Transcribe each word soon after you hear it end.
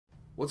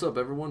What's up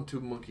everyone,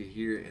 Tube Monkey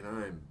here, and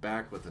I am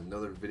back with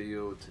another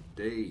video.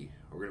 Today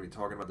we're going to be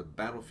talking about the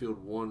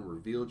Battlefield 1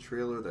 reveal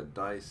trailer that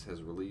DICE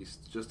has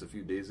released just a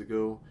few days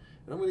ago,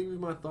 and I'm going to give you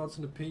my thoughts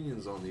and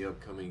opinions on the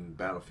upcoming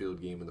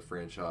Battlefield game in the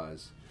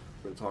franchise.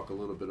 We're going to talk a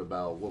little bit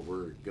about what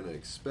we're going to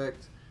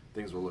expect,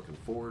 things we're looking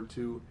forward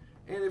to,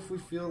 and if we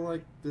feel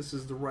like this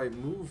is the right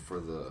move for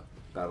the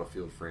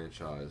Battlefield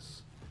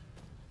franchise.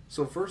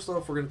 So first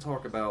off, we're going to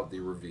talk about the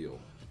reveal.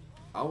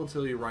 I will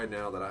tell you right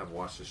now that I have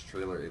watched this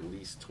trailer at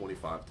least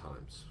 25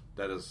 times.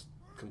 That is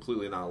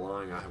completely not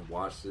lying. I have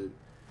watched it,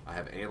 I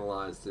have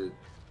analyzed it,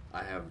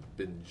 I have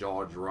been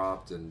jaw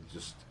dropped and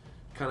just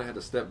kind of had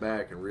to step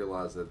back and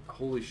realize that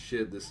holy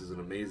shit, this is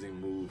an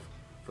amazing move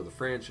for the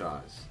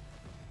franchise.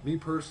 Me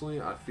personally,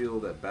 I feel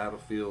that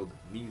Battlefield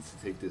needs to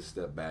take this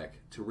step back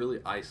to really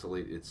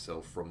isolate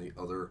itself from the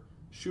other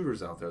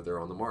shooters out there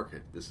on the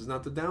market. This is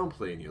not to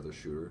downplay any other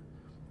shooter.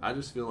 I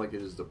just feel like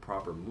it is the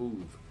proper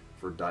move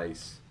for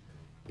DICE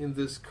in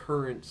this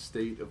current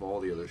state of all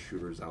the other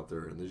shooters out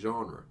there in the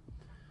genre.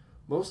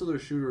 Most other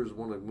shooters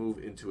want to move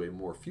into a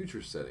more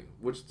future setting,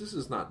 which this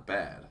is not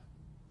bad.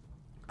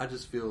 I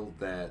just feel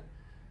that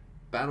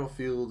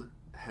Battlefield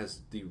has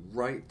the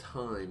right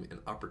time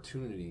and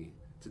opportunity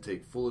to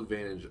take full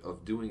advantage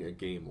of doing a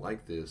game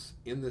like this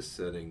in this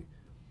setting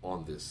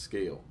on this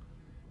scale.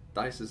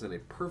 DICE is in a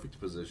perfect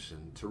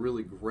position to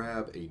really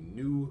grab a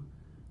new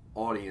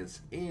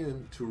audience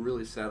and to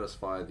really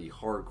satisfy the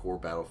hardcore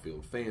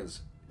Battlefield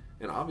fans.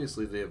 And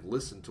obviously they have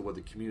listened to what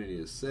the community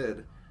has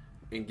said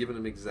and given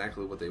them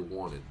exactly what they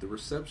wanted. The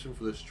reception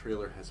for this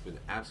trailer has been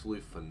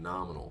absolutely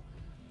phenomenal.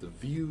 The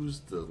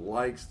views, the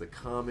likes, the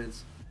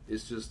comments,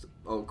 it's just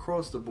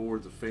across the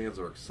board. The fans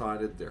are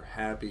excited, they're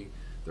happy,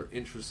 they're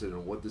interested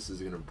in what this is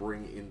going to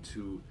bring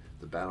into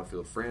the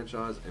Battlefield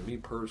franchise. And me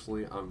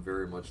personally, I'm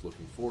very much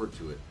looking forward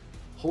to it.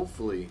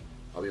 Hopefully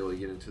I'll be able to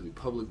get into the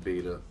public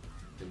beta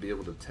and be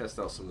able to test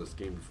out some of this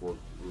game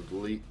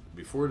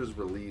before it is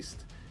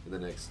released in the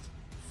next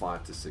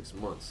 5 to 6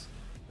 months.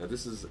 Now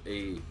this is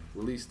a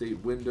release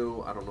date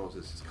window. I don't know if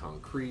this is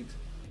concrete,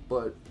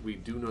 but we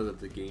do know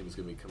that the game is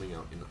going to be coming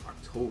out in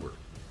October.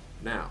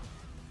 Now,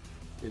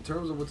 in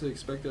terms of what to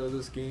expect out of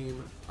this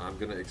game, I'm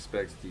going to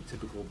expect the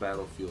typical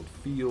Battlefield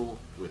feel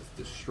with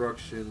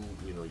destruction,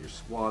 your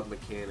squad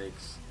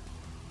mechanics.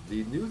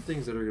 The new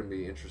things that are going to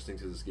be interesting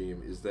to this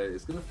game is that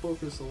it's going to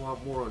focus a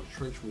lot more on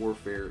trench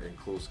warfare and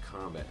close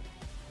combat.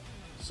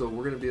 So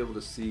we're going to be able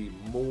to see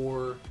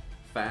more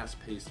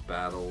fast-paced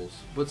battles,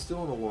 but still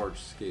on a large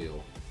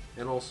scale,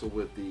 and also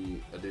with the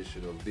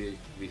addition of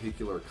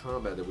vehicular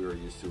combat that we were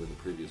used to in the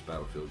previous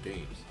Battlefield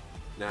games.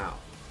 Now,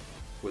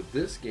 with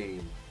this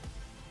game,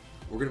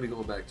 we're going to be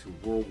going back to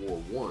World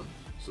War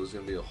I, so there's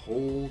going to be a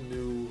whole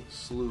new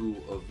slew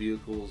of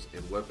vehicles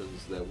and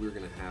weapons that we're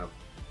going to have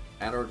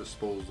at our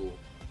disposal,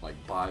 like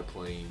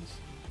biplanes,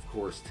 of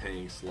course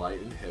tanks, light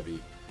and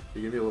heavy.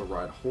 You're going to be able to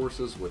ride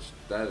horses, which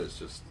that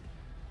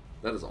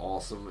is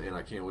awesome, and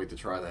I can't wait to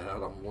try that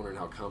out. I'm wondering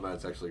how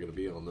combat's actually going to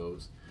be on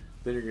those.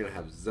 Then you're going to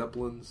have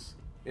Zeppelins,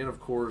 and of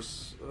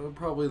course,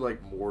 probably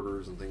like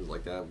mortars and things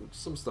like that,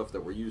 some stuff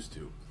that we're used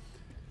to.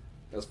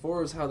 As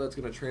far as how that's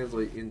going to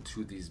translate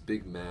into these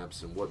big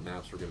maps and what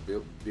maps we're going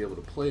to be able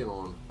to play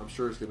on, I'm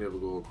sure it's going to be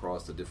able to go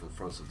across the different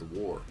fronts of the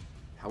war.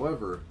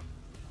 However,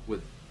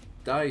 with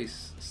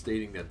DICE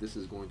stating that this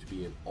is going to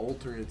be an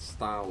alternate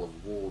style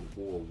of World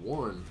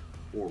War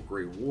I or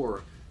Great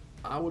War,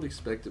 I would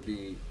expect to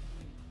be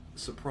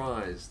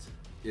surprised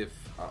if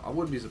I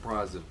wouldn't be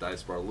surprised if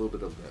DICE brought a little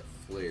bit of that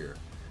flair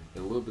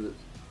and a little bit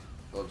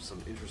of some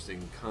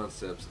interesting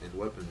concepts and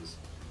weapons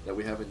that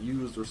we haven't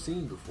used or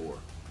seen before.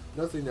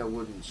 Nothing that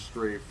wouldn't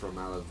stray from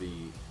out of the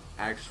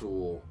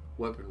actual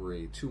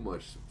weaponry too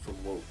much from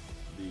what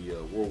the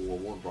World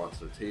War I brought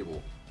to the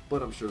table,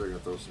 but I'm sure they're going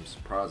to throw some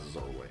surprises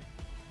our way.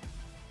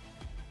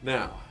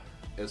 Now,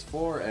 as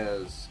far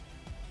as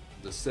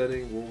the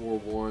setting,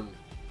 World War I,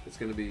 it's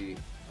going to be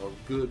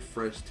a good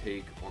fresh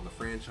take on the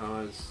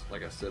franchise.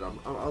 Like I said,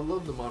 I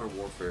love the modern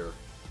warfare,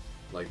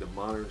 like the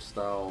modern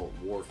style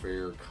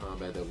warfare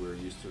combat that we're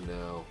used to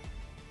now.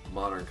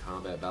 Modern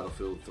combat,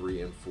 Battlefield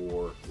 3 and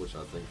 4, which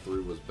I think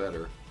 3 was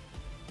better.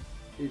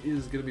 It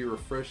is going to be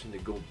refreshing to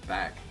go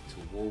back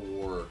to World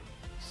War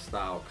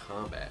style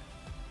combat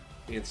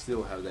and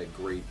still have that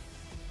great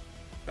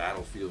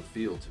Battlefield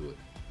feel to it.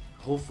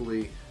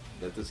 Hopefully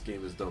that this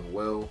game is done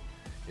well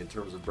in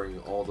terms of bringing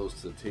all those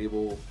to the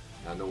table.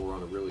 I know we're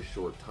on a really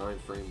short time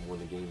frame when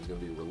the game is going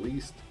to be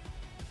released,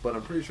 but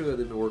I'm pretty sure that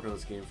they've been working on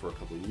this game for a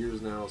couple of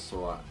years now,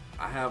 so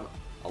I have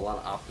a lot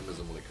of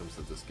optimism when it comes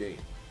to this game.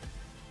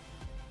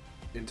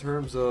 In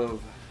terms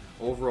of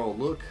overall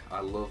look,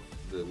 I love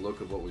the look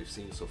of what we've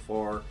seen so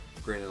far.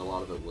 Granted, a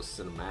lot of it was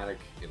cinematic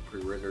and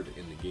pre-rendered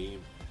in the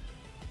game.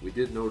 We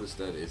did notice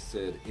that it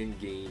said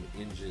in-game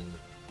engine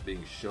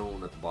being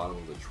shown at the bottom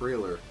of the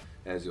trailer,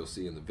 as you'll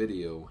see in the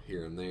video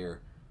here and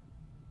there.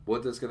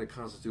 What that's going to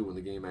constitute when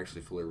the game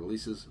actually fully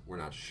releases, we're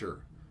not sure.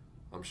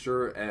 I'm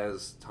sure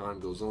as time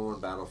goes on,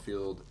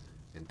 Battlefield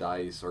and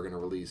DICE are going to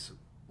release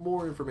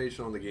more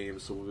information on the game,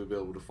 so we'll be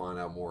able to find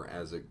out more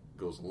as it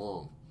goes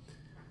along.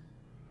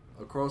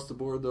 across the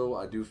board though,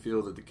 I do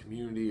feel that the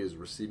community is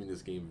receiving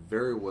this game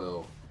very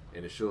well,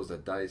 and it shows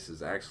that DICE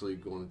is actually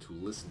going to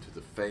listen to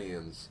the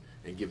fans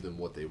and give them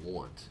what they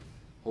want.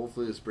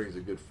 Hopefully this brings a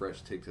good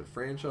fresh take to the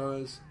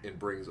franchise and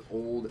brings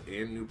old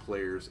and new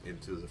players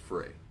into the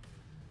fray.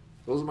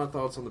 Those are my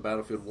thoughts on the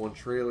Battlefield 1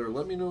 trailer.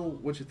 Let me know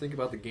what you think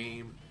about the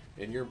game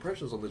and your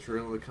impressions on the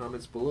trailer in the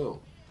comments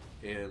below.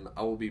 And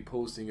I will be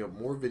posting up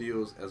more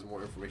videos as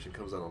more information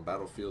comes out on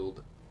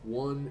Battlefield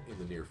 1 in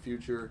the near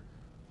future.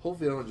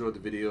 Hopefully y'all enjoyed the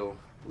video.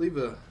 Leave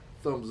a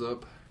thumbs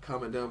up,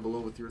 comment down below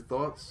with your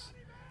thoughts,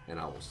 and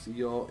I will see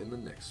y'all in the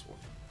next one.